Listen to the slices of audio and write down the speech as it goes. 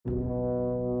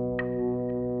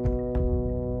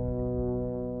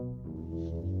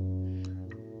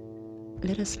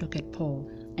let us look at Paul,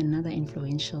 another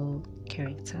influential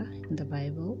character in the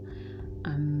Bible.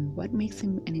 What makes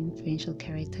him an influential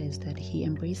character is that he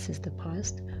embraces the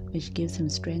past, which gives him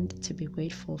strength to be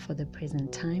grateful for the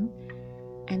present time,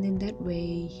 and in that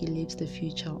way he leaves the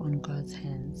future on God's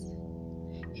hands.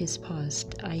 His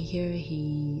past, I hear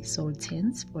he sold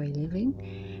tents for a living,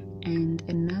 and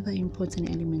another important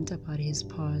element about his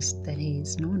past that he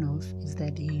is known of is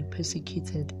that he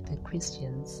persecuted the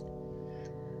Christians.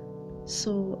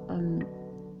 So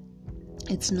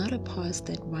it's not a past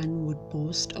that one would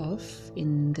boast of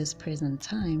in this present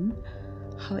time.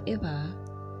 However,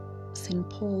 St.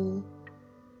 Paul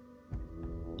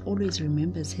always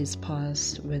remembers his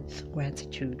past with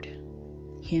gratitude.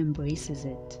 He embraces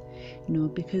it,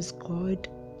 because God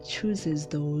chooses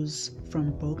those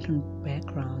from broken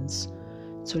backgrounds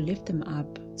to lift them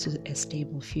up to a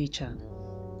stable future.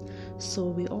 So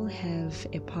we all have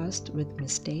a past with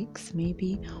mistakes,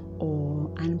 maybe,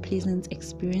 or unpleasant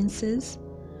experiences.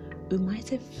 We might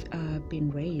have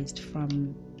been raised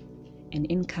from an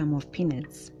income of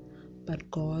peanuts, but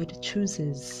God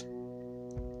chooses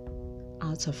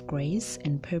out of grace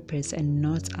and purpose and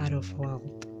not out of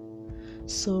wealth.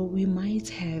 So we might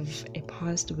have a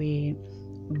past where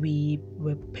we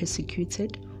were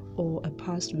persecuted, or a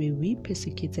past where we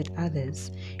persecuted others,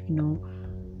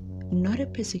 not a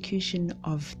persecution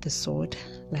of the sword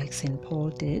like St. Paul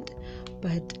did,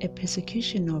 but a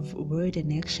persecution of word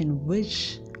and action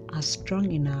which are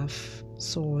strong enough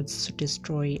swords to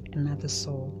destroy another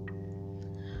soul.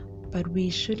 But we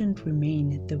shouldn't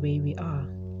remain the way we are.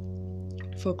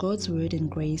 For God's word and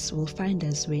grace will find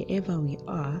us wherever we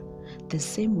are, the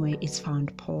same way it's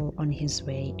found Paul on his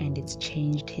way, and it's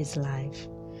changed his life.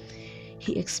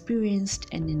 He experienced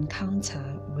an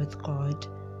encounter with God,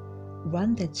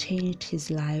 one that changed his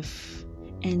life.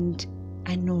 And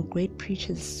I know great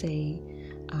preachers say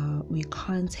we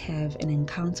can't have an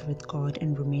encounter with God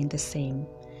and remain the same.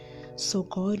 So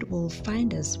God will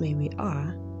find us where we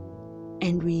are,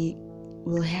 and we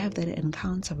will have that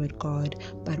encounter with God,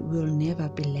 but we'll never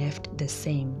be left the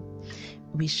same.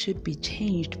 We should be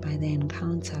changed by the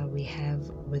encounter we have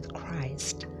with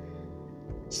Christ.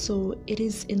 So it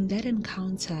is in that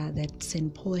encounter that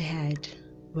St. Paul had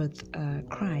with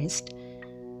Christ,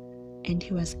 and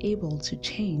he was able to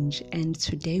change, and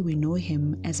today we know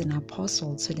him as an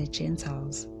apostle to the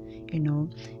Gentiles,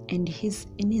 and in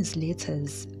his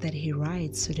letters that he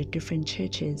writes to the different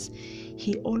churches,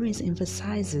 he always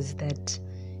emphasizes that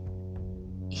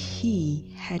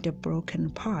he had a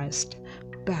broken past,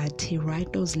 but he writes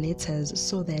those letters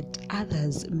so that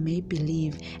others may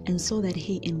believe, and so that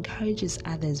he encourages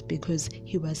others, because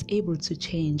he was able to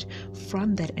change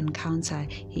from that encounter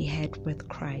he had with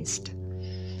Christ.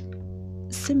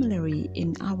 Similarly,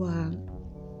 in our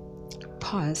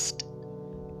past,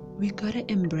 we gotta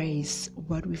embrace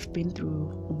what we've been through,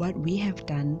 what we have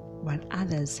done, what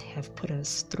others have put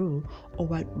us through, or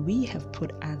what we have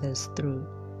put others through.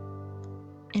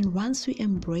 And once we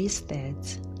embrace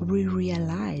that, we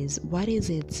realize what is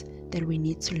it that we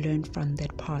need to learn from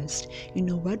that past.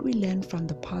 What we learn from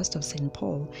the past of St.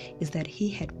 Paul is that he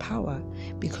had power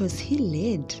because he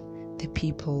led the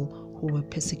people who were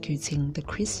persecuting the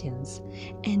Christians.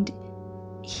 And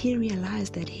he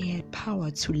realized that he had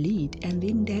power to lead, and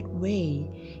in that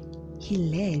way, he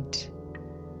led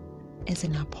as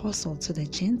an apostle to the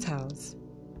Gentiles.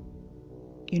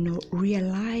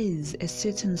 Realize a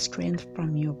certain strength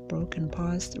from your broken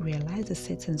past, realize a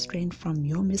certain strength from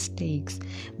your mistakes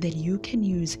that you can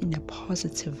use in a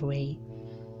positive way.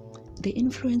 The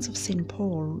influence of St.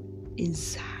 Paul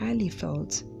is highly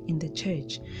felt in the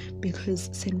church because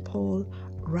St. Paul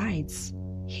writes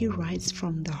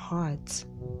from the heart.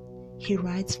 He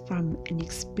writes from an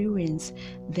experience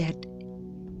that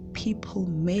people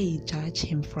may judge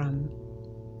him from,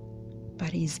 but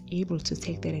he's able to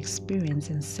take that experience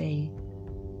and say,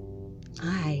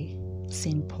 I,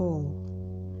 St. Paul,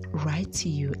 write to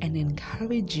you and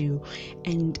encourage you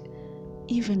and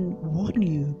even warn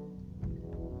you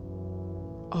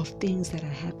of things that are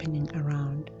happening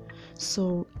around.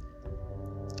 So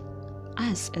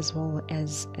us, as well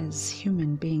as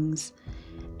human beings,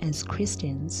 as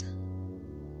Christians,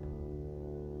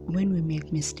 when we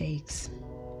make mistakes,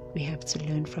 we have to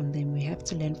learn from them. We have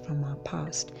to learn from our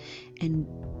past. And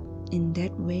in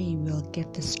that way, we'll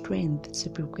get the strength to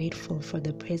be grateful for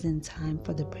the present time,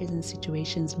 for the present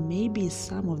situations. Maybe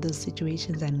some of those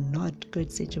situations are not good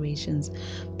situations,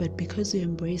 but because we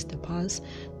embrace the past,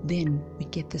 then we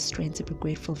get the strength to be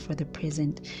grateful for the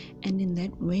present. And in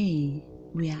that way,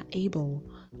 we are able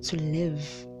to live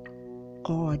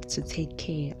God to take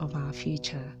care of our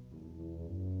future.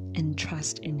 and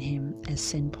trust in Him as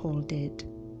St. Paul did.